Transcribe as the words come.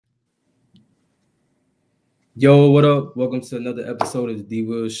Yo, what up? Welcome to another episode of the D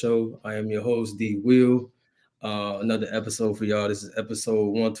Will Show. I am your host, D Will. Another episode for y'all. This is episode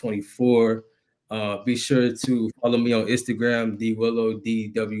 124. Be sure to follow me on Instagram, D Willow,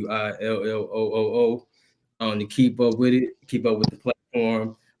 DWILLOOO, to keep up with it, keep up with the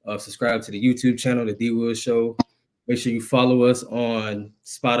platform. Subscribe to the YouTube channel, the D Will Show. Make sure you follow us on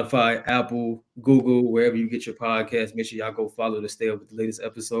Spotify, Apple, Google, wherever you get your podcast. Make sure y'all go follow to stay up with the latest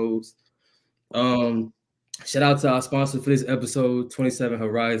episodes. Um, Shout out to our sponsor for this episode, 27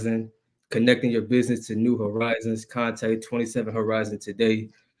 Horizon. Connecting your business to new horizons. Contact 27 Horizon today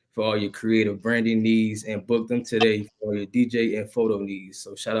for all your creative branding needs and book them today for your DJ and photo needs.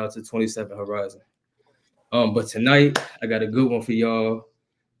 So shout out to 27 Horizon. But tonight I got a good one for y'all.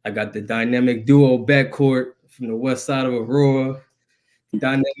 I got the dynamic duo backcourt from the west side of Aurora.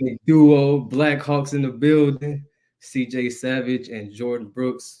 Dynamic duo, Black Hawks in the building. CJ Savage and Jordan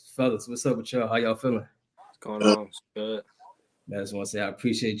Brooks. Fellas, what's up with y'all? How y'all feeling? What's going on? It's good. I just want to say I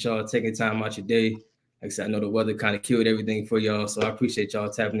appreciate y'all taking time out your day. Like I said, I know the weather kind of killed everything for y'all, so I appreciate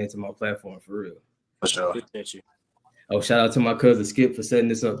y'all tapping into my platform for real. For sure. Appreciate you. Oh, shout out to my cousin Skip for setting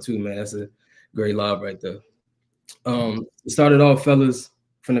this up too, man. That's a great live right there. Started off, fellas,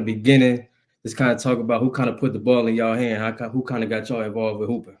 from the beginning. Just kind of talk about who kind of put the ball in y'all hand. Who kind of got y'all involved with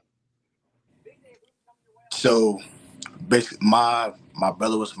hooping. So basically, my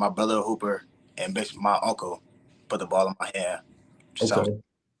brother was my brother a hooper, and basically my uncle put the ball in my hand. Okay.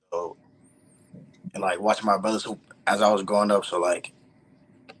 So, and like watching my brothers hoop as I was growing up, so like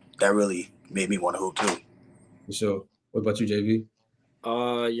that really made me want to hoop too. For sure. What about you, JV?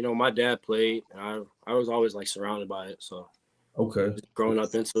 My dad played, and I was always like surrounded by it. So Okay. growing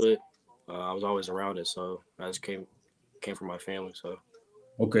up into it, I was always around it. So I just came from my family. So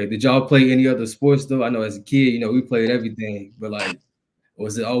Okay. Did y'all play any other sports though? I know as a kid, we played everything, but like,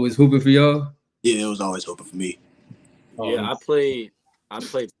 was it always hooping for y'all? Yeah, it was always hooping for me. yeah, I played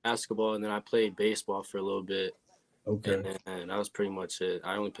basketball, and then I played baseball for a little bit. Okay. And that was pretty much it.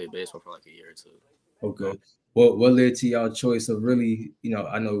 I only played baseball for like a year or two. Okay. What led to y'all choice of really,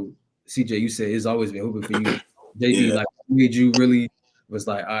 I know CJ, you said it's always been hooping for you. JB, Yeah. like what made you really was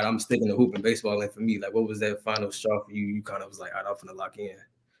like, all right, I'm sticking to hooping baseball. And for me, like what was that final straw for you? You kind of was like, all right, I'm gonna lock in.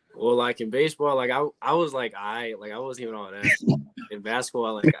 Well, like in baseball, like I was like I wasn't even all that. In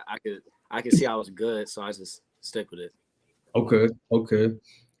basketball, like I could see I was good, so I just stick with it. Okay, okay.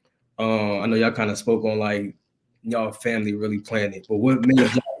 I know y'all kind of spoke on like y'all family really playing it, but what made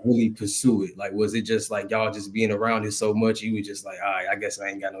y'all really pursue it? Like, was it just like y'all just being around it so much, you were just like, all right, I guess I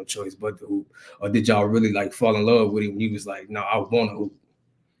ain't got no choice but to hoop, or did y'all really like fall in love with it when you was like, no, I want to hoop?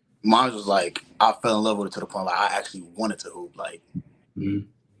 Mine was like I fell in love with it to the point like I actually wanted to hoop. Like, Mm-hmm.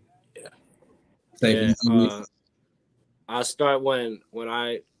 yeah. Same Yeah, for you. I start when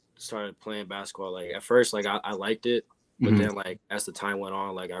I started playing basketball. Like at first, like I liked it, but Mhm. then like as the time went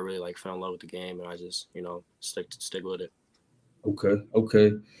on, like I really like fell in love with the game, and I just stick with it. Okay,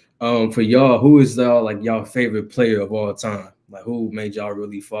 okay. For y'all, who is like y'all favorite player of all time? Like, who made y'all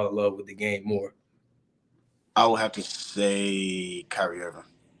really fall in love with the game more? I would have to say Kyrie Irving.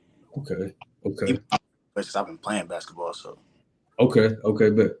 Okay, okay, Even since I've been playing basketball, so okay, okay.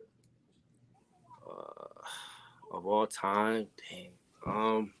 But Of all time,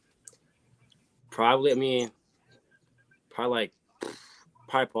 dang. Probably. I mean, probably like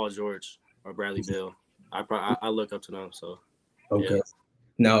probably Paul George or Bradley Beal. I look up to them. So yeah. okay.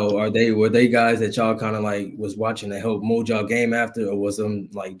 Now, were they guys that y'all kind of like was watching to help mold y'all game after, or was them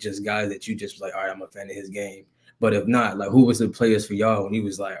like just guys that you just like, all right, I'm a fan of his game? But if not, like, who was the players for y'all when he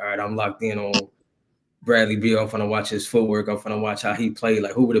was like, all right, I'm locked in on Bradley Beal. I'm gonna watch his footwork. I'm gonna watch how he played.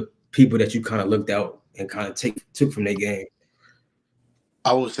 Like, who were the people that you kind of looked out and kind of took from their game?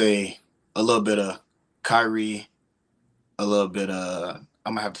 I would say a little bit of Kyrie, a little bit of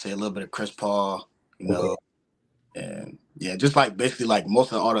I'm gonna have to say a little bit of Chris Paul, Okay, and yeah, just like basically like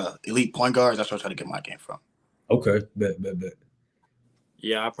most of all the elite point guards. That's where I try to get my game from. okay, bet.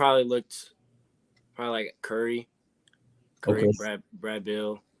 Yeah, I probably looked like Okay. Brad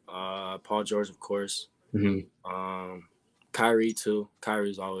Bill, Paul George, of course. Mm-hmm. Kyrie too.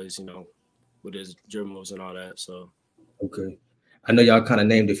 Kyrie's always, with his dribble moves and all that. So Okay. I know y'all kind of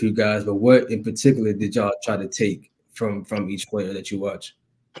named a few guys, but what in particular did y'all try to take from each player that you watch?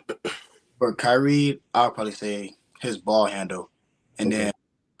 For Kyrie, I'll probably say his ball handle, and Okay. then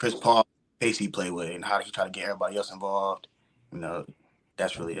Chris Paul pace he play with, and how he try to get everybody else involved. You know,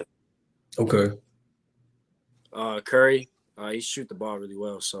 that's really it. Okay. Curry, he shoot the ball really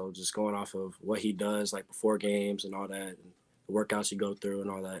well. So just going off of what he does, like before games and all that, and the workouts he go through and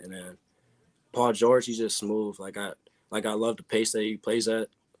all that, and then Paul George, he's just smooth. Like I love the pace that he plays at.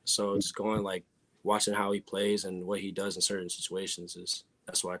 So just going like watching how he plays and what he does in certain situations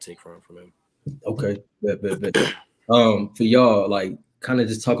that's what I take from him. Okay, for y'all, like, kind of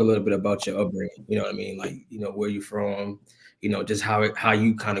just talk a little bit about your upbringing. You know what I mean? Like, you know, where you from. You know, just how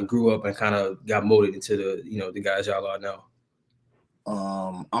you kind of grew up and kind of got molded into the the guys y'all are now.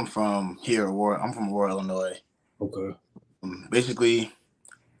 I'm from here, I'm from Aurora, Illinois. Okay. Basically,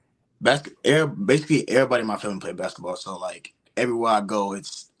 basically everybody in my family play basketball. So like everywhere I go,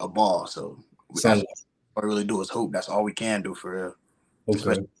 it's a ball. So that's what I really do is hoop. That's all we can do for real.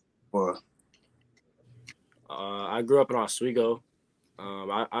 Okay. I grew up in Oswego.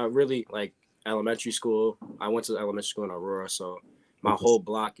 I really like elementary school. I went to elementary school in Aurora, so my whole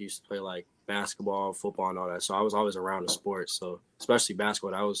block used to play like basketball, football, and all that. So I was always around the sports. So especially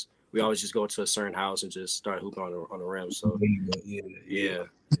basketball, we always just go to a certain house and just start hooping on the rim. So yeah.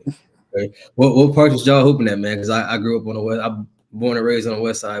 Okay. What park was y'all hooping at, man? Because I grew up on the west. I'm born and raised on the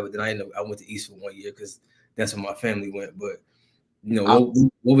west side, but then I went to East for 1 year because that's where my family went. But you know,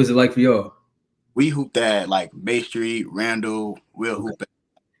 what was it like for y'all? We hooped at like Bay Street, Randall. We'll hoop at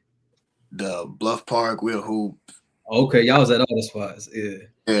the Bluff Park. We'll hoop. Okay, y'all was at all the spots.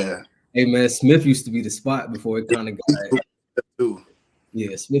 Yeah. Hey man, Smith used to be the spot before it kind of got.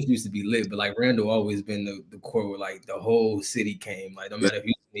 Yeah, Smith used to be lit, but like Randall always been the core where like the whole city came. Like no matter if you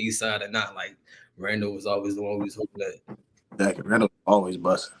on the east side or not, like Randall was always the one who was hooping at. Exactly. Randall always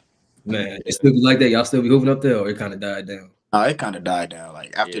busting. Man, it still be like that. Y'all still be hooping up there, or it kind of died down? No, it kind of died down.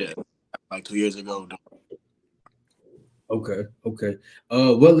 Like after like 2 years ago. Okay.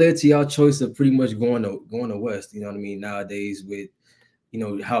 What led to y'all choice of pretty much going to West? You know what I mean? Nowadays with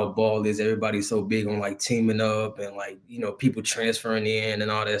how ball is, everybody's so big on like teaming up and like people transferring in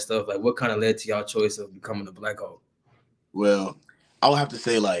and all that stuff. Like, what kind of led to y'all choice of becoming a Black Hawk? Well, I would have to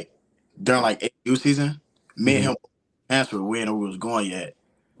say like during like AU season, me and him transferred. We didn't know where we was going yet,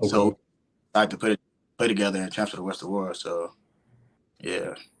 so I had to play together and transfer to West Aurora. So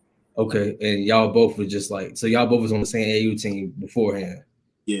yeah. Okay, and y'all both were just like, so y'all both was on the same AU team beforehand.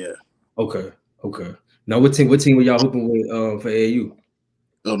 Yeah. Okay. Now, what team were y'all hooping with for AU?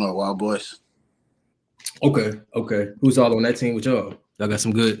 Illinois Wild Boys. Okay. Who's all on that team with y'all? Y'all got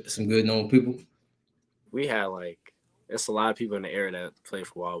some good known people. We had it's a lot of people in the area that play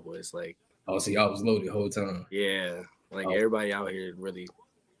for Wild Boys. Like, oh, so y'all was loaded the whole time. Yeah, everybody out here really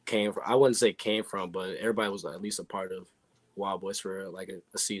came from. I wouldn't say came from, but everybody was at least a part of Wild Boys for like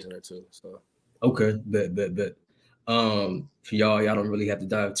a season or two. So okay, bet. For y'all don't really have to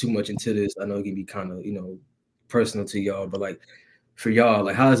dive too much into this. I know it can be kind of personal to y'all, but like for y'all,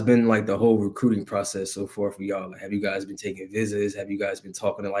 like how has been like the whole recruiting process so far for y'all? Like, have you guys been taking visits? Have you guys been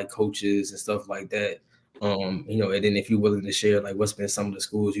talking to like coaches and stuff like that? And then if you're willing to share, like what's been some of the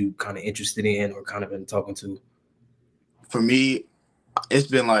schools you kind of interested in or kind of been talking to? For me, it's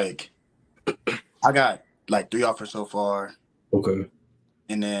been like I got like 3 offers so far. Okay.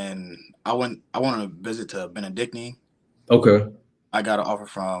 And then I want to visit to Benedictine. Okay. I got an offer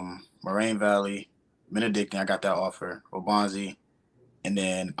from Moraine Valley, Benedictine. I got that offer, Waubonsie, and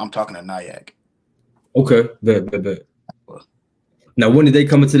then I'm talking to Nyack. Okay, bet. Now, when did they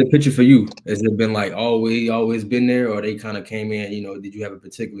come into the picture for you? Has it been like always been there, or they kind of came in? Did you have a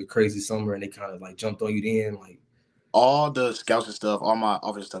particular crazy summer and they kind of like jumped on you then? Like all the scouts and stuff, all my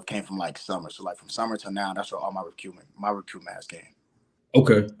office stuff came from like summer. So like from summer to now, that's where all my recruitment has came.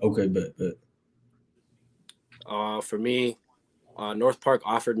 Okay, bet. For me, North Park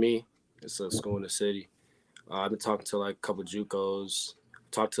offered me. It's a school in the city. I've been talking to like a couple JUCOs,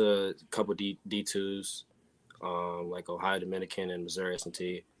 talked to a couple D2s, like Ohio Dominican and Missouri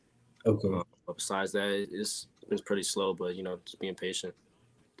S&T. Okay. But besides that, it's been pretty slow, but just being patient,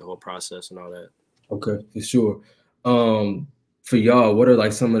 the whole process and all that. Okay, for sure. For y'all, what are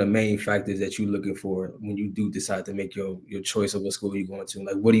like some of the main factors that you're looking for when you do decide to make your choice of what school you're going to?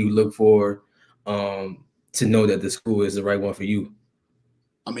 Like, what do you look for to know that the school is the right one for you?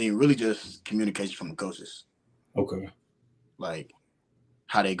 I mean, really just communication from the coaches. Okay. Like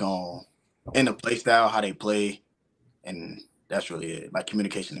how they go in the play style, how they play, and that's really it. Like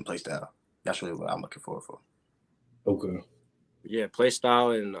communication and play style. That's really what I'm looking for. Okay. Yeah, play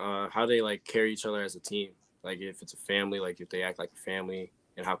style and how they like carry each other as a team. Like if it's a family, like if they act like a family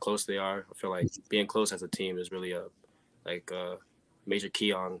and how close they are. I feel like being close as a team is really a major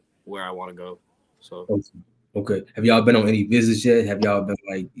key on where I want to go. So okay. Have y'all been on any visits yet? Have y'all been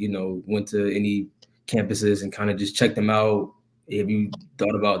like, went to any campuses and kind of just checked them out? Have you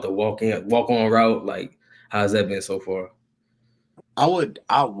thought about the walk-on route? Like, how's that been so far? I would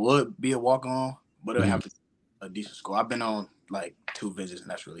be a walk-on, but it would have to be a decent score. I've been on like 2 visits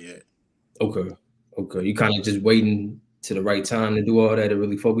and that's really it. Okay. You kind of just waiting to the right time to do all that to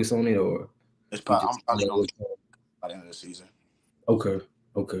really focus on it, or? It's probably I'm probably gonna get by the end of the season. Okay.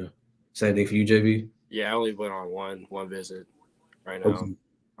 Same thing for you, JB. Yeah, I only went on one visit right now. Okay.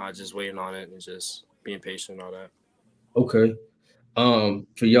 I'm just waiting on it and just being patient and all that. Okay.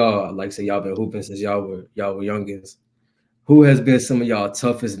 For y'all, like say y'all been hooping since y'all were youngins. Who has been some of y'all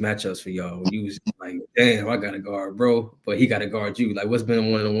toughest matchups for y'all? When you was like, damn, I got to guard, bro, but he got to guard you. Like, what's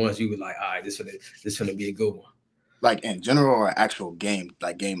been one of the ones you were like, all right, this gonna be a good one. Like in general or actual game,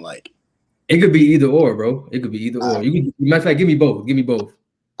 like. It could be either or, bro. It could be either or. You can, matter of fact, give me both.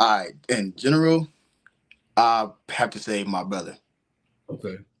 All right. In general, I have to say my brother.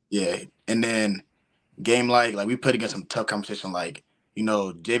 Okay. Yeah, and then game like we played against some tough competition, like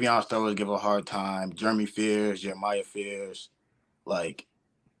Javion Star give a hard time, Jeremy Fears, Jeremiah Fears, like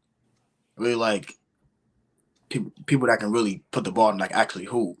really like people that can really put the ball and like actually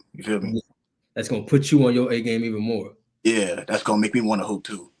hoop. You feel me? That's gonna put you on your A game even more. Yeah, that's gonna make me want to hoop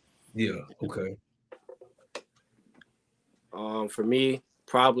too. Yeah. Okay. For me,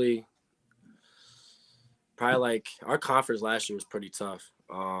 probably like our conference last year was pretty tough.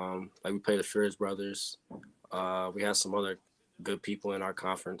 Like we played the Fears brothers. We had some other good people in our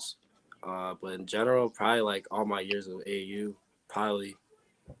conference. But in general, probably like all my years of AAU, probably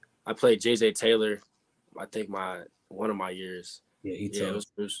I played JJ Taylor. I think one of my years. Yeah, it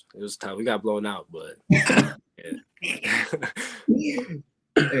was tough. We got blown out, but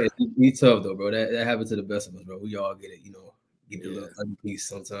Hey, he tough though, bro. That happens to the best of us, bro. We all get it, get the little ugly piece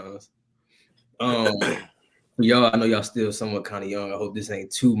sometimes. For y'all, I know y'all still somewhat kind of young. I hope this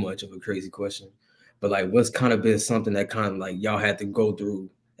ain't too much of a crazy question, but like, what's kind of been something that kind of like y'all had to go through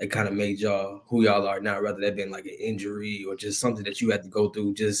that kind of made y'all who y'all are now, rather that been like an injury or just something that you had to go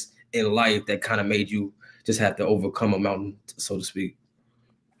through just in life that kind of made you just have to overcome a mountain, so to speak?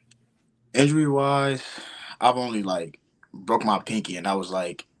 Injury wise, I've only like broke my pinky, and I was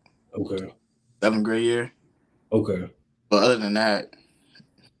like, okay, 7th grade year. Okay, but other than that,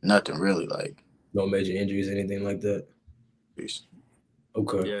 nothing really. Like no major injuries, anything like that. Peace.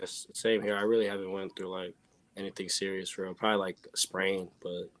 Okay. Yes, same here. I really haven't went through like anything serious for real. Probably like a sprain,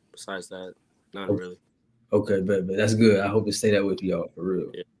 but besides that, not really. Okay, but that's good. I hope it stay that way for y'all for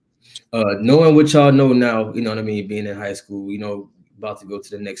real. Yeah. Knowing what y'all know now, you know what I mean, being in high school, about to go to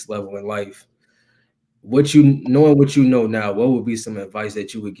the next level in life. Knowing what you know now, what would be some advice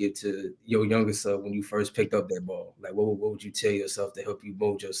that you would give to your younger self when you first picked up that ball? Like, what would you tell yourself to help you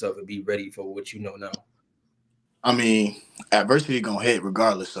mold yourself and be ready for what you know now? I mean, adversity gonna hit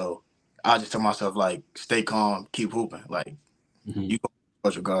regardless. So I just tell myself like, stay calm, keep hooping. Like you go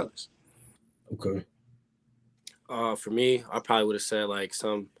regardless. Okay. For me, I probably would have said like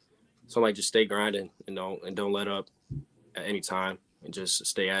some like just stay grinding and don't let up at any time and just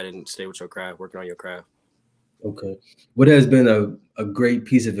stay at it and stay with your craft, working on your craft. Okay. What has been a great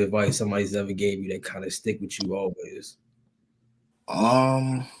piece of advice somebody's ever gave you that kind of stick with you always?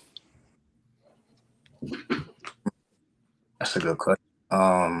 That's a good question.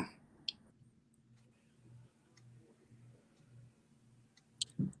 I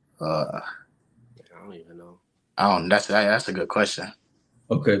don't even know. That's a good question.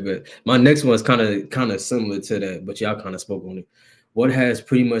 Okay, but my next one is kind of similar to that, but y'all kind of spoke on it. What has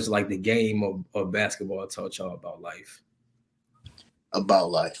pretty much like the game of basketball taught y'all about life?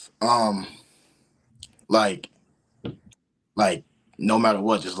 About life, like no matter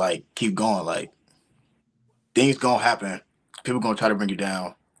what, just like keep going. Like things gonna happen. People gonna try to bring you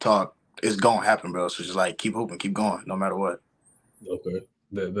down. Talk. It's gonna happen, bro. So just like keep hooping, keep going, no matter what. Okay,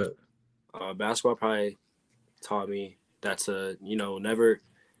 bet. Basketball probably taught me that to never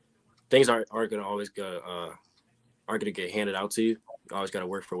things aren't gonna always aren't gonna get handed out to you. You always gotta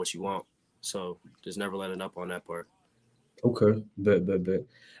work for what you want. So just never let it up on that part. Okay, bet.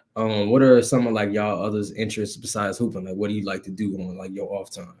 What are some of like y'all others' interests besides hooping? Like, what do you like to do on like your off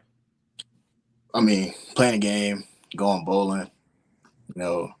time? I mean, playing a game, going bowling,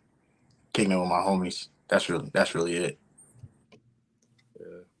 kicking it with my homies. That's really it.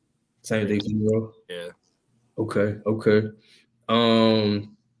 Yeah. Same thing for you, bro? Yeah. Okay.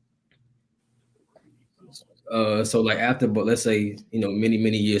 So like after, but let's say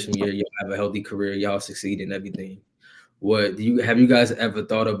many years from here, you'll have a healthy career, y'all succeed in everything. Have you guys ever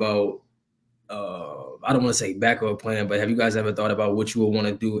thought about? I don't want to say backup plan, but have you guys ever thought about what you would want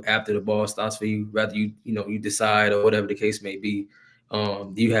to do after the ball stops for you? Rather you decide or whatever the case may be.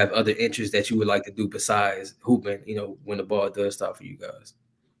 Do you have other interests that you would like to do besides hooping? When the ball does stop for you guys.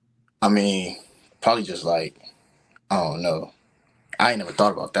 I mean, probably just like I don't know. I ain't never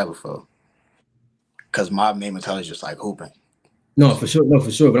thought about that before. Cause my main mentality is just like hooping. No, for sure.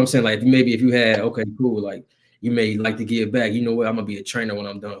 But I'm saying like maybe if you had cool, like you may like to give back. You know what? I'm gonna be a trainer when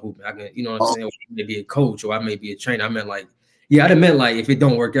I'm done hooping. I can, you know what I'm saying? Or I may be a coach, or I may be a trainer. I meant like, yeah, I done meant like if it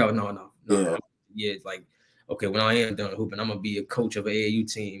don't work out, no. Yeah, it's like, okay, when I am done hooping, I'm gonna be a coach of an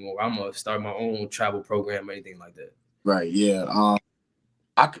AAU team, or I'm gonna start my own travel program or anything like that. Right. Yeah.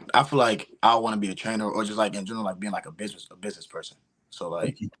 I feel like I want to be a trainer, or just like in general, like being like a business person. So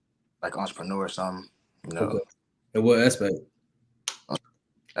like entrepreneur or something. You know. Okay. In what aspect?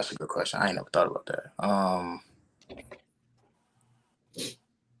 That's a good question. I ain't never thought about that. I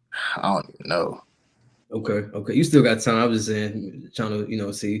don't even know. Okay. You still got time. I was just saying, trying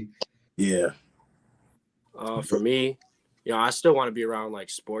to, see. Yeah. For me, I still want to be around like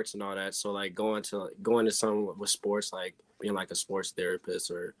sports and all that. So like going to something with sports, like being like a sports therapist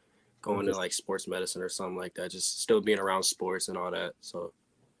or going to like sports medicine or something like that. Just still being around sports and all that. So.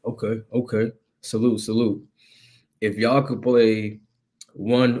 Okay. Salute. If y'all could play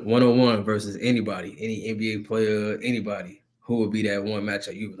one-on-one versus anybody, any NBA player, anybody, who would be that one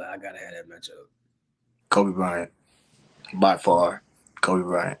matchup? You would like, I gotta have that matchup. Kobe Bryant, by far. Kobe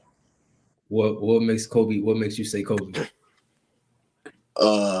Bryant. What makes Kobe? What makes you say Kobe?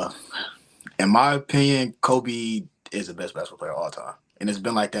 In my opinion, Kobe is the best basketball player of all time, and it's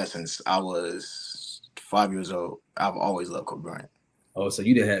been like that since I was 5 years old. I've always loved Kobe Bryant. Oh, so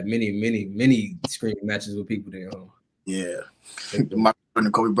you done had many screaming matches with people there, huh? Yeah. My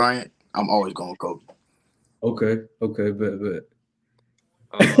friend Kobe Bryant, I'm always going with Kobe. Okay, but.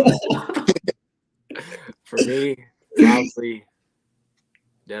 For me, obviously,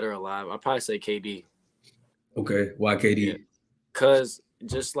 dead or alive, I'd probably say KD. Okay, why KD? Because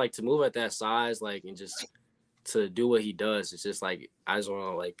just like to move at that size, like, and just to do what he does, it's just like I just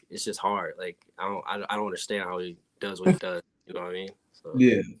want to like it's just hard. Like I don't understand how he does what he does. You know what I mean? So.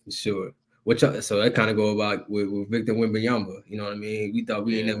 Yeah, for sure. So that kind of go about with Victor Wembanyama. You know what I mean? We thought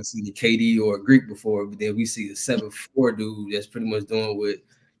we ain't never seen a KD or a Greek before, but then we see a 7'4" dude that's pretty much doing what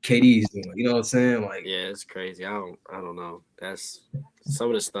KD's doing. You know what I'm saying? Like, yeah, it's crazy. I don't know. That's some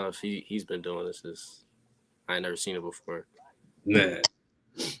of the stuff he's been doing. This is I ain't never seen it before. Man,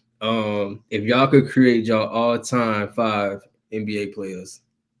 if y'all could create y'all all-time 5 NBA players,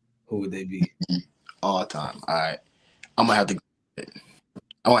 who would they be? All time. All right, I'm gonna have to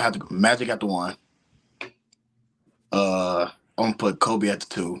go Magic at the 1. I'm gonna put Kobe at the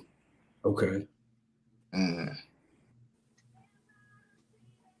 2. Okay.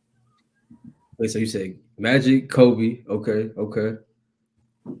 Wait, so you say Magic, Kobe? Okay.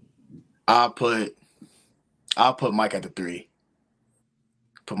 I'll put Mike at the 3.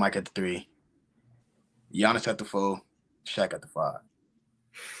 Put Mike at the 3. Giannis at the 4. Shaq at the 5.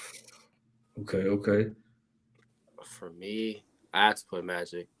 Okay. For me, I have to put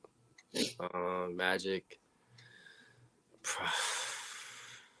Magic. Magic.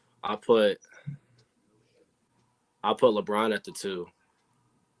 I'll put LeBron at the 2.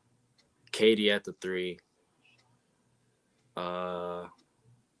 KD at the 3.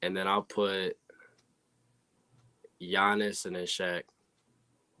 And then I'll put Giannis and then Shaq.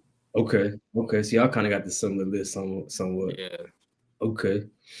 Okay. So y'all kind of got the similar list somewhat. Yeah. Okay.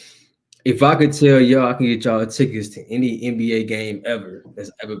 If I could tell y'all I can get y'all tickets to any NBA game ever that's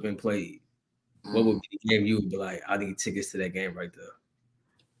ever been played, what would be the game you would be like, I need tickets to that game right there?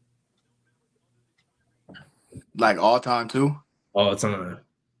 Like all time too? All time.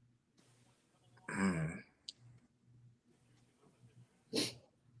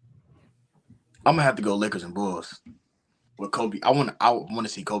 I'm gonna have to go Lakers and Bulls with Kobe. I want to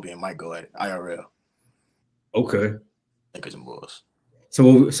see Kobe and Mike go at it, IRL. Okay. Lakers and Bulls.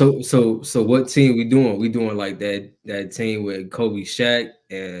 So what team we doing? We doing like that team with Kobe, Shaq,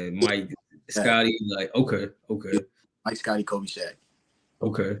 and Mike, Scotty. Like okay. Mike, Scotty, Kobe, Shaq.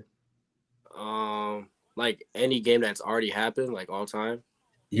 Okay. Like any game that's already happened, like all time.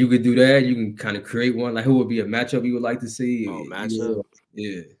 You could do that. You can kind of create one. Like who would be a matchup you would like to see? Oh, matchup.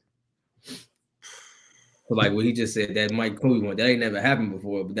 Yeah. So like what he just said, that Mike Kobe one, that ain't never happened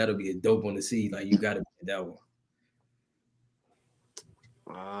before, but that'll be a dope one to see. Like you got to be that one.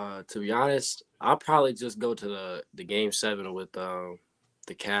 To be honest, I'll probably just go to the game 7 with the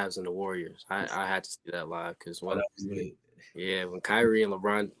Cavs and the Warriors. I had to see that live because when Kyrie and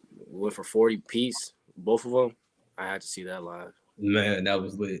LeBron went for 40 piece, both of them, I had to see that live. Man, that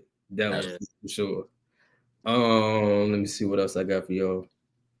was lit. That was for sure. Let me see what else I got for y'all.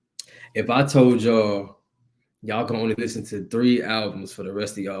 If I told y'all can only listen to 3 albums for the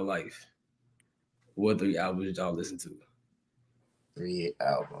rest of y'all life, what 3 albums did y'all listen to? 3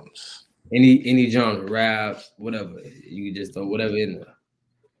 albums. Any genre, rap, whatever. You can just throw whatever in there.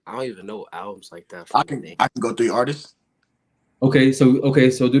 I don't even know albums like that. I can go 3 artists. Okay, so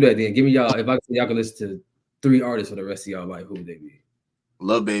do that then. Give me y'all. If y'all can listen to 3 artists for the rest of y'all life, who would they be?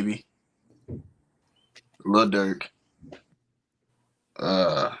 Lil Baby, Lil Durk,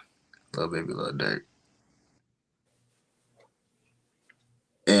 Lil Baby, Lil Durk,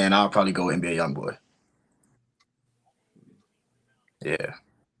 and I'll probably go NBA YoungBoy.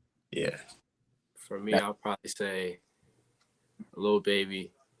 Yeah. For me, I'll probably say Lil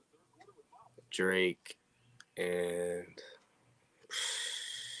Baby, Drake, and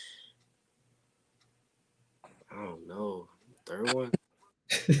I don't know. Third one.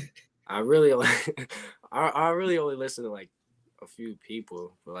 I really only I really only listen to like a few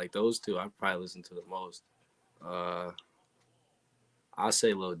people, but like those two I probably listen to the most. I'll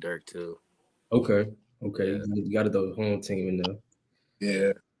say Lil Durk too. Okay. Yeah. You got to throw the home team in there.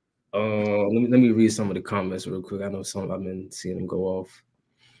 Yeah. Let me read some of the comments real quick. I know some I've been seeing them go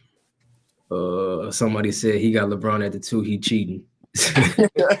off. Somebody said he got LeBron at the 2. He cheating.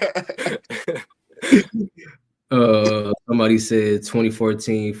 Somebody said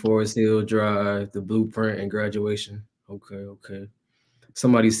 2014 Forest Hill Drive, The Blueprint, and Graduation. Okay.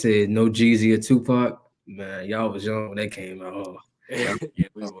 Somebody said no Jeezy or Tupac. Man, y'all was young when that came out. Oh. Yeah,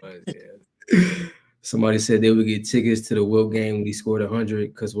 we was. Yeah. Somebody said they would get tickets to the Wilt game when he scored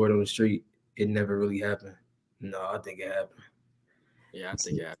 100 because word on the street, it never really happened. No, I think it happened. Yeah, I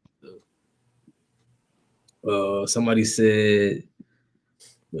think it happened too. Somebody said,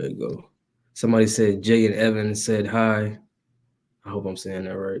 there you go. Somebody said Jay and Evan said hi. I hope I'm saying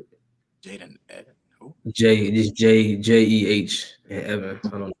that right. Jaden Evan. Who? Just Jeh and Evan. I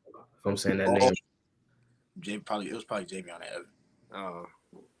don't know if I'm saying that name. It was probably Javion and Evan.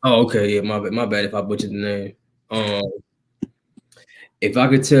 Oh, okay. Yeah, my bad if I butchered the name. If I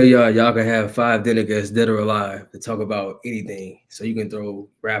could tell y'all could have 5 dinner guests, dead or alive, to talk about anything. So you can throw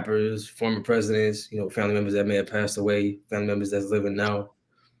rappers, former presidents, family members that may have passed away, family members that's living now,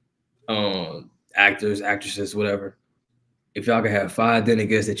 actors, actresses, whatever. If y'all could have 5 dinner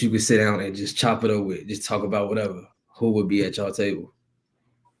guests that you could sit down and just chop it up with, just talk about whatever, who would be at y'all table?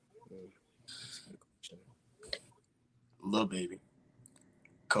 Lil Baby,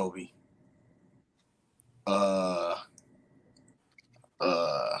 Kobe,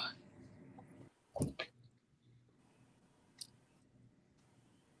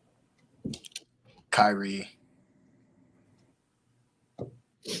 Kyrie,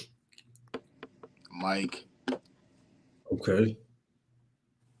 Mike. Okay.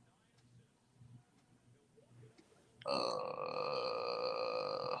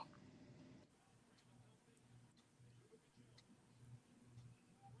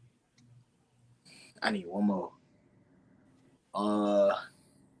 I need one more.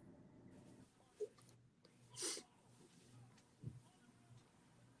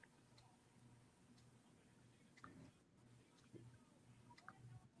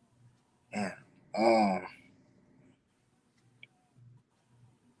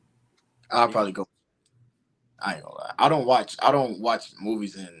 I'll probably go. I ain't gonna lie. I don't watch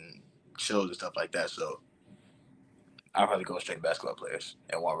movies and shows and stuff like that, so I'll probably go straight basketball players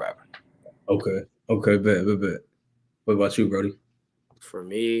and one rapper. Okay, bet. What about you, Brody? For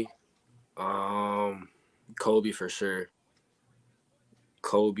me, Kobe for sure.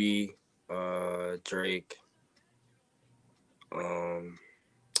 Kobe, Drake.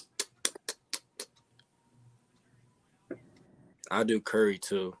 I do Curry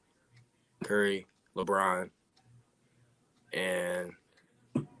too. Curry, LeBron, and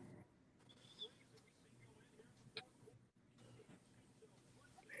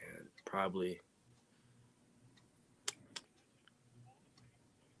probably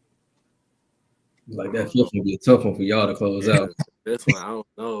like that fifth would be a tough one for y'all to close out. This one I don't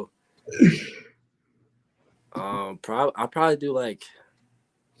know. I'll probably do like.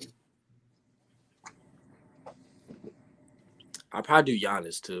 I'll probably do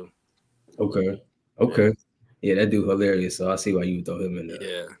Giannis too. Okay. Yeah, that dude hilarious. So I see why you would throw him in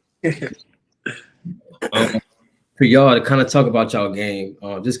there. Yeah. For y'all to kind of talk about y'all game,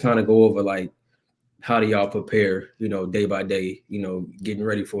 just kind of go over like how do y'all prepare, day by day, getting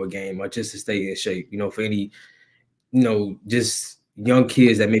ready for a game or just to stay in shape, for any, just young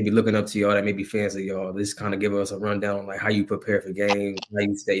kids that may be looking up to y'all, that may be fans of y'all. Just kind of give us a rundown on like how you prepare for games, how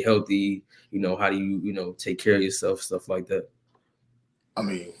you stay healthy, how do you, take care of yourself, stuff like that. I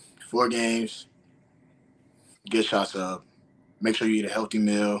mean, 4 games, get shots up, make sure you eat a healthy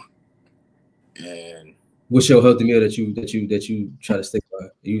meal, and what's your healthy meal that you try to stick by?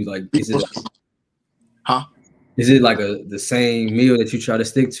 You like is it like the same meal that you try to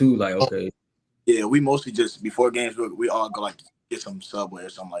stick to? Like, okay. Yeah, we mostly just before games we all go like get some Subway or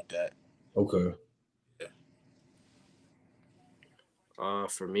something like that. Okay. Yeah.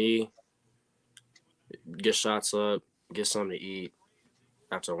 For me, get shots up, get something to eat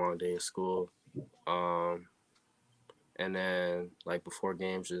after a long day of school. And then like before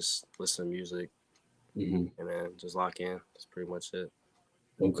games, just listen to music, and then just lock in. That's pretty much it.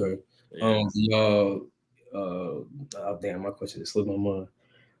 Okay. Yeah. Y'all. Oh damn, my question slipped my mind.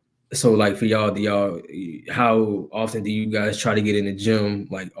 So like for y'all, how often do you guys try to get in the gym,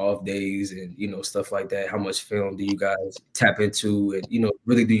 like off days and stuff like that? How much film do you guys tap into and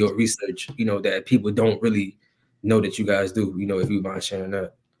really do your research, that people don't really know that you guys do, if you mind sharing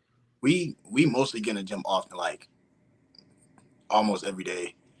that? We mostly get in the gym often, like almost every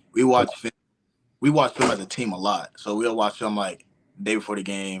day. We watch film as a team a lot. So we'll watch film like the day before the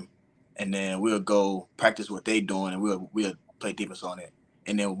game, and then we'll go practice what they doing, and we'll play defense on it.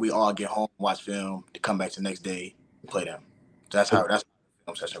 And then we all get home, watch film, to come back the next day, play them. So that's how the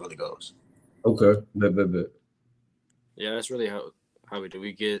film session really goes. Okay. Yeah, that's really how we do.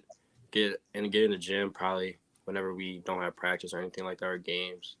 We get in the gym probably whenever we don't have practice or anything like that, or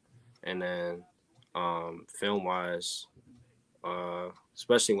games. And then film wise,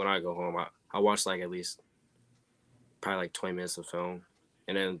 especially when I go home, I watch like at least probably like 20 minutes of film.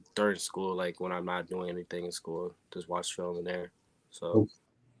 And then during school, like when I'm not doing anything in school, just watch film in there. So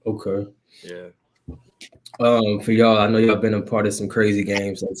okay. Yeah. For y'all, I know y'all been a part of some crazy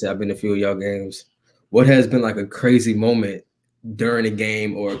games. Like I said, I've been to a few of y'all games. What has been like a crazy moment during a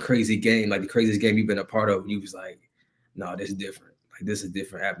game, or a crazy game, like the craziest game you've been a part of? You was like, no, this is different. Like this is a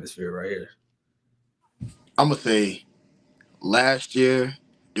different atmosphere right here. I'm gonna say last year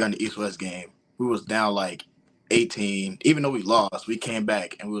during the East-West game, we was down like 18. Even though we lost, we came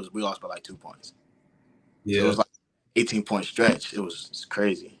back and we lost by like 2 points. Yeah. So it was like 18-point stretch. It was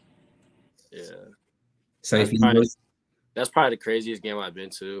crazy. Yeah. That's probably the craziest game I've been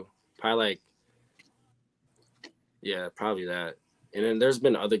to. Probably that. And then there's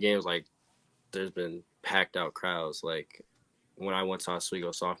been other games, like there's been packed out crowds. Like when I went to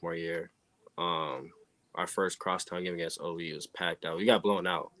Oswego sophomore year, our first crosstown game against OE was packed out. We got blown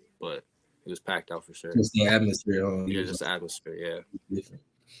out, but it was packed out for sure. Just the atmosphere. Yeah, just the atmosphere. Yeah.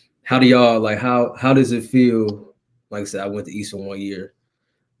 How do y'all like? How does it feel? Like I said, I went to Eastern 1 year,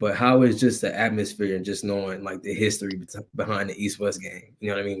 but how is just the atmosphere and just knowing like the history behind the East-West game? You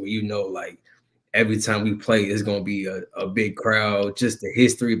know what I mean? Where like every time we play, it's gonna be a big crowd. Just the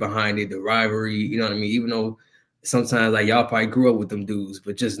history behind it, the rivalry. You know what I mean? Even though sometimes like y'all probably grew up with them dudes,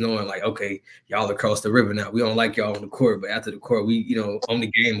 but just knowing like, okay, y'all across the river now. We don't like y'all on the court, but after the court, we on the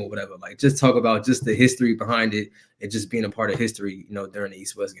game or whatever. Like just talk about just the history behind it and just being a part of history, during the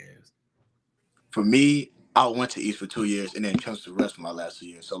East-West games. For me, I went to East for 2 years and then transferred to West for my last 2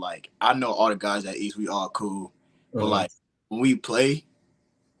 years. So like I know all the guys at East, we all cool. But like when we play.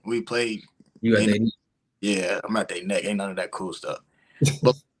 You at their neck. Yeah, I'm at their neck. Ain't none of that cool stuff.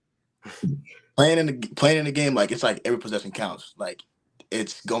 But playing in the game, like it's like every possession counts. Like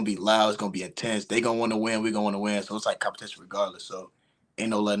it's gonna be loud, it's gonna be intense. They gonna want to win, we gonna want to win. So it's like competition regardless. So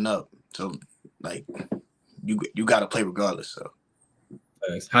ain't no letting up. So like you gotta play regardless. So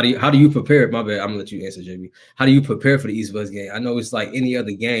how do you prepare? My bad, I'm gonna let you answer, JB. How do you prepare for the East-West game? I know it's like any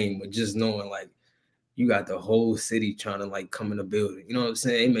other game, but just knowing like you got the whole city trying to like come in the building. You know what I'm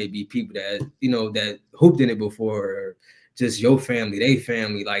saying? It may be people that that hooped in it before, or just your family, they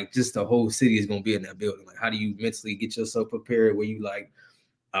family, like just the whole city is gonna be in that building. Like, how do you mentally get yourself prepared where you like,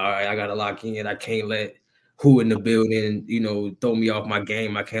 all right, I gotta lock in. I can't let who in the building, throw me off my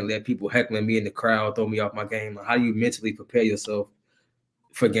game. I can't let people heckling me in the crowd throw me off my game. Like, how do you mentally prepare yourself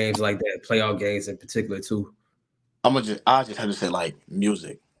for games like that, playoff games in particular too? I just have to say like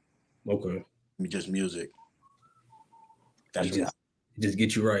music. Okay. Just music. That's just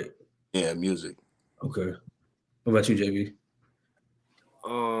get you right. Yeah, music. Okay. What about you, JB?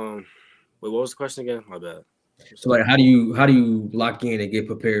 Wait, what was the question again? My bad. So like, how do you lock in and get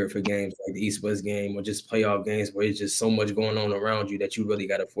prepared for games like the East-West game or just playoff games where it's just so much going on around you that you really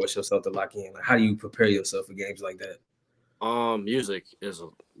got to force yourself to lock in? Like, how do you prepare yourself for games like that? Music is a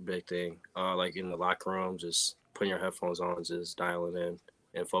big thing. Like in the locker room, just putting your headphones on, just dialing in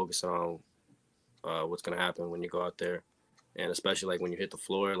and focusing on what's gonna happen when you go out there, and especially like when you hit the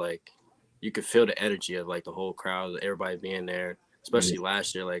floor, like you could feel the energy of like the whole crowd, everybody being there. Especially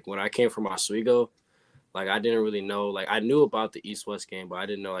last year, like when I came from Oswego, like I didn't really know, like I knew about the East-West game, but I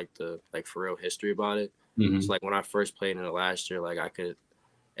didn't know like the for real history about it. So like when I first played in it last year, like I could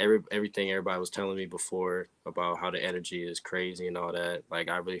everything everybody was telling me before about how the energy is crazy and all that. Like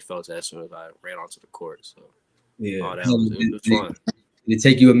I really felt it as soon as I ran onto the court. So all that it was fun. Did it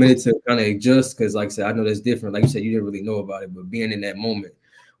take you a minute to kind of adjust? Because like I said, I know that's different. Like you said, you didn't really know about it, but being in that moment,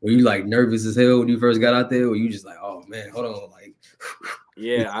 were you like nervous as hell when you first got out there, or you just like, oh man, hold on, like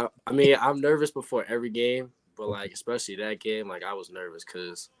Yeah, I mean, I'm nervous before every game, but like especially that game, like I was nervous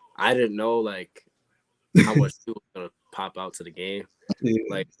because I didn't know like how much people were gonna pop out to the game. Yeah.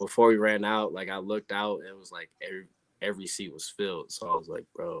 Like before we ran out, like I looked out and it was like every seat was filled. So I was like,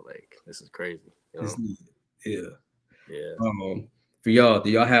 bro, like this is crazy. You know? Yeah. Yeah. For y'all, do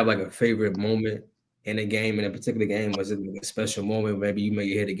y'all have like a favorite moment in a game, in a particular game? Was it like a special moment? Maybe you may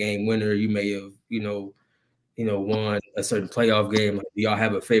have hit a game winner. You may have, won a certain playoff game. Like, do y'all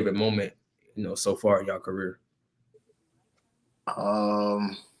have a favorite moment, so far in y'all career?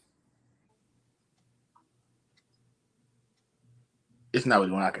 It's not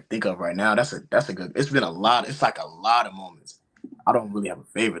really one I can think of right now. That's a good. It's been a lot. It's like a lot of moments. I don't really have a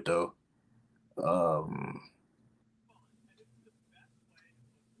favorite though.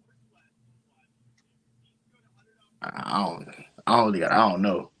 I don't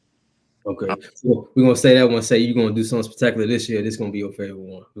know. Okay, so we're gonna say that one. Say you're gonna do something spectacular this year. This is gonna be your favorite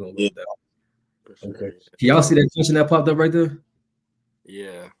one. We're gonna go with that. Okay. Can y'all see that question that popped up right there?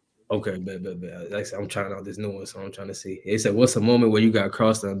 Yeah. Okay, bet. Like I said, I'm trying out this new one, so I'm trying to see. It said, "What's a moment where you got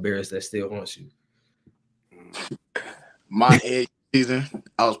crossed or embarrassed that still haunts you?" My age season,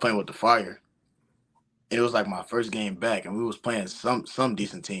 I was playing with the Fire. It was like my first game back, and we was playing some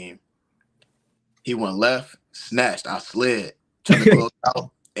decent team. He went left, snatched. I slid, trying to close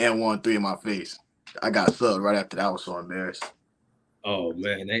out, and 1-3 in my face. I got subbed right after that. I was so embarrassed. Oh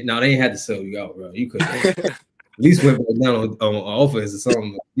man, they ain't had to sell you out, bro. You could at least went back down on offense or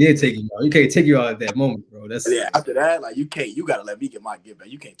something. Yeah, take you out. You can't take you out at that moment, bro. That's after that, like you can't. You gotta let me get my get back.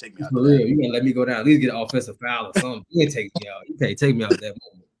 You can't take me out. For real, you gotta let me go down. At least get an offensive foul or something. You can't take me out. You can't take me out at that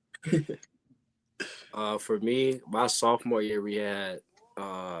moment. For me, my sophomore year, we had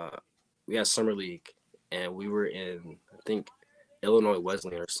summer league, and we were in I think Illinois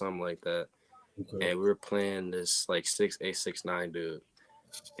Wesleyan or something like that. Okay. And we were playing this like 6'8", 6'9" dude,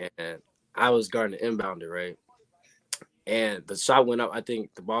 and I was guarding the inbounder, right? And the shot went up. I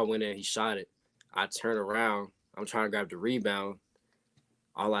think the ball went in. He shot it. I turn around. I'm trying to grab the rebound.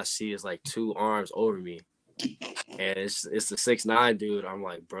 All I see is like two arms over me, and it's the 6'9" dude. I'm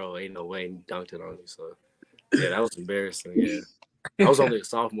like, bro, ain't no way. And he dunked it on me. So yeah, that was embarrassing. Yeah, I was only a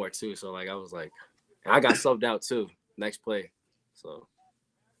sophomore too, so like I was like, and I got subbed out too next play. So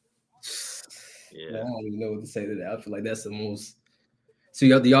yeah, I don't even know what to say to that. I feel like that's the most. So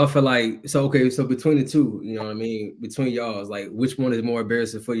y'all feel like so between the two, you know what I mean? Between y'all, it's like which one is more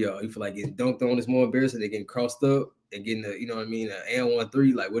embarrassing for y'all? You feel like getting dunked on is more embarrassing than getting crossed up and getting the, you know what I mean, an and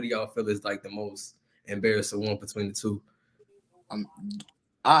 1-3? Like what do y'all feel is like the most embarrassing one between the two?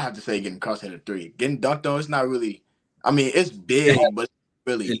 I have to say getting crossed at a 3. Getting dunked on, it's not really, I mean, it's big, but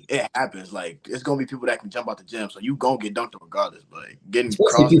really it happens. Like it's gonna be people that can jump out the gym, so you gonna get dunked on regardless. But getting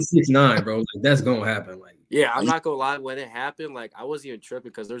crossed 6'9", bro, like that's gonna happen. Like yeah, I'm not gonna lie. When it happened, like I wasn't even tripping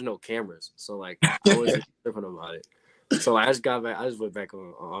because there's no cameras, so like I wasn't tripping about it. So like, I just got back. I just went back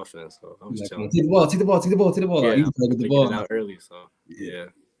on offense. So I was chilling. Take the ball. Yeah, like, get the ball out early. So yeah.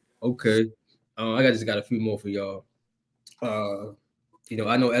 Okay. I just got a few more for y'all.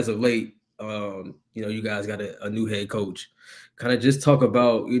 I know as of late, you guys got a new head coach. Kind of just talk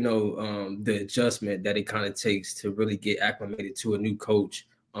about, the adjustment that it kind of takes to really get acclimated to a new coach.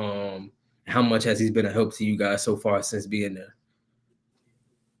 How much has he been a help to you guys so far since being there?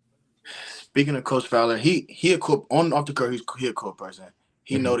 Speaking of Coach Fowler, he a cool on and off the court. He a cool person.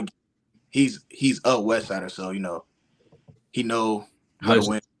 He know he's a West Sider, so he know how to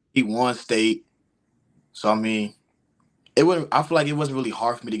win. He won state, so I mean, I feel like it wasn't really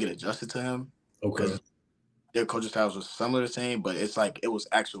hard for me to get adjusted to him. Okay. Their coaching styles was similar the same, but it's like it was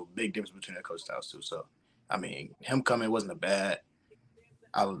actual big difference between their coaching styles too. So I mean, him coming wasn't a bad.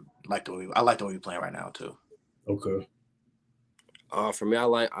 I like the way we're playing right now too. Okay. For me, I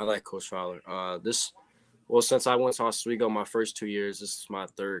like Coach Fowler. Since I went to Oswego my first 2 years, this is my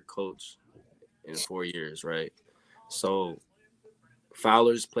third coach in 4 years, right? So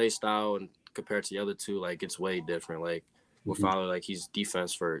Fowler's play style and compared to the other two, like it's way different. Like with Fowler, like he's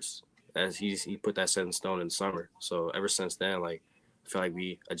defense first, as he put that set in stone in the summer. So ever since then, like I feel like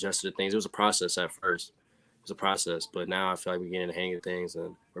we adjusted to things. It was a process at first. It was a process, but now I feel like we're getting the hang of things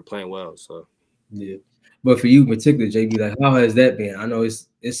and we're playing well. So yeah. But for you in particular, JB, like how has that been? I know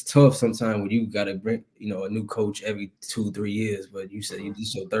it's tough sometimes when you gotta bring, a new coach every 2-3 years, but you said you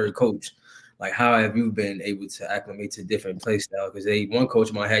just your third coach. Like how have you been able to acclimate to different play style? Because one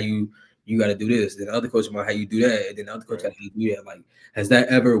coach might have you got to do this, then the other coach might have you do that, and then the other coach has you do that. Like, has that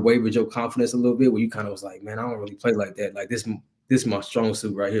ever wavered your confidence a little bit where you kind of was like, man, I don't really play like that. Like this is my strong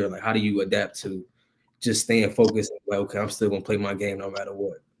suit right here. Like, how do you adapt to just staying focused? Like, okay, I'm still gonna play my game no matter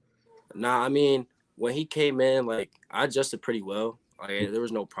what. Nah, I mean, when he came in, like I adjusted pretty well. Like there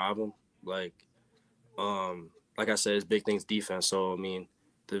was no problem. Like I said, it's big things defense. So I mean,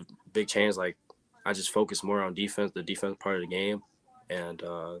 the big change, like I just focus more on defense, the defense part of the game, and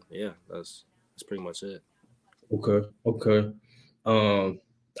yeah, that's pretty much it. Okay.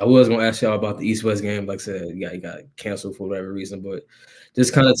 I was gonna ask y'all about the East-West game. Like I said, you got canceled for whatever reason, but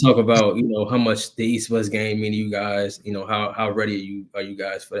just kind of talk about how much the East-West game mean to you guys. How ready are you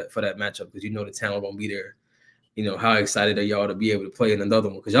guys for that matchup, because the talent won't be there. How excited are y'all to be able to play in another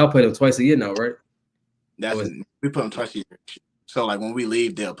one, because y'all play them twice a year now, right? We put them twice a year. So like when we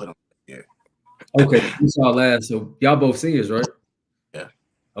leave, they'll put them here. Okay, we saw last. So y'all both seniors, right? Yeah.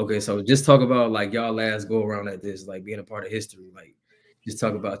 Okay, so just talk about like y'all last go around at this, like being a part of history. Like just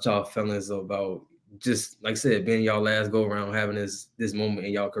talk about y'all feelings about, just like I said, being y'all last go around, having this moment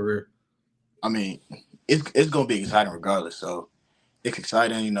in y'all career. I mean, it's gonna be exciting regardless. So it's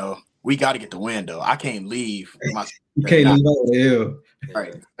exciting, We got to get the win though. I can't leave. You can't leave out the hill.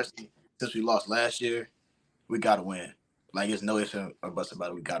 Right. Especially since we lost last year, we got to win. Like it's no issue or buts about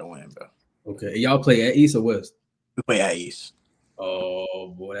it. We got to win, bro. Okay, y'all play at East or West? We play at East.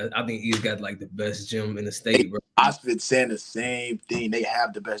 Oh boy, I think East got like the best gym in the state, bro. I've been saying the same thing. They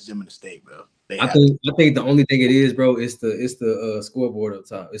have the best gym in the state, bro. I think the only thing it is, bro, it's the scoreboard up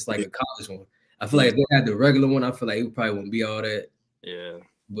top. It's like a college one. I feel like if they had the regular one, I feel like it probably wouldn't be all that. Yeah.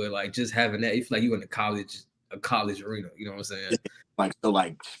 But like just having that, you feel like you in a college arena. You know what I'm saying?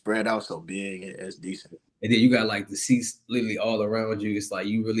 Like spread out so big, it's decent. And then you got like the seats literally all around you. It's like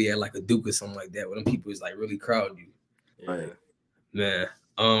you really at like a Duke or something like that, where them people is like really crowding you. Yeah. Right. Man.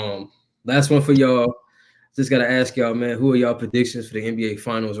 Last one for y'all. Just gotta ask y'all, man, who are y'all predictions for the NBA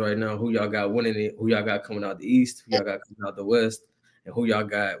Finals right now? Who y'all got winning it? Who y'all got coming out the East? Who y'all got coming out the West? And who y'all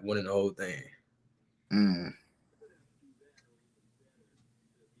got winning the whole thing?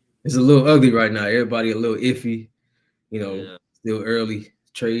 It's a little ugly right now. Everybody a little iffy. Still early.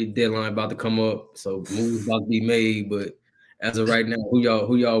 Trade deadline about to come up, so moves about to be made. But as of right now, who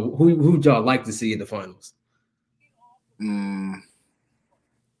y'all like to see in the finals? I'm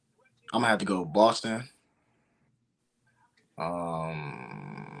gonna have to go Boston. I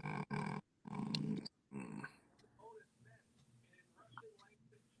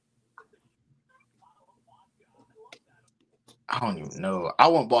don't even know. I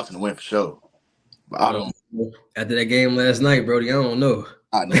want Boston to win for sure, but I don't. After that game last night, Brody, I don't know.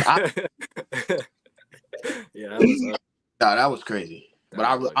 Yeah, that was crazy. But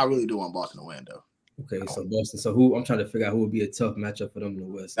I really do want Boston to win though. Okay, so Boston. So who? I'm trying to figure out who would be a tough matchup for them in the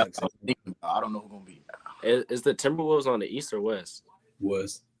West. I don't know who's gonna be. Is the Timberwolves on the East or West?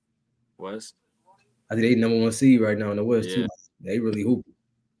 West. I think they number one seed right now in the West too. They really hooping.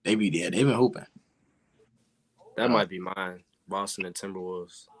 They've been hooping. That might be mine. Boston and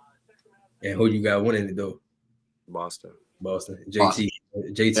Timberwolves. And who you got winning it though? Boston. JT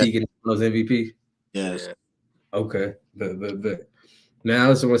getting those MVP. Yes. Yeah. Okay, but man, I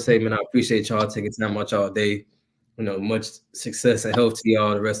just want to say, man, I appreciate y'all taking time out y'all day. Much success and health to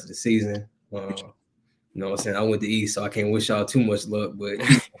y'all the rest of the season. What I'm saying? I went to East, so I can't wish y'all too much luck, but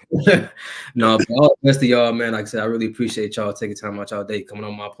no, but all the best of y'all, man. Like I said, I really appreciate y'all taking time out y'all day, coming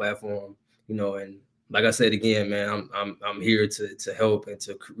on my platform, and like I said again, man, I'm here to help and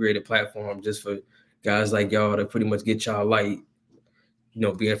to create a platform just for guys like y'all to pretty much get y'all light,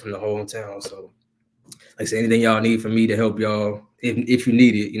 being from the hometown. So like I said, anything y'all need from me to help y'all, if you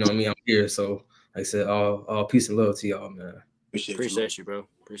need it, I'm here. So like I said, all peace and love to y'all, man. Appreciate you, bro.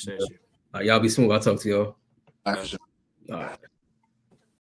 Appreciate you. Y'all be smooth. I'll talk to y'all. All right.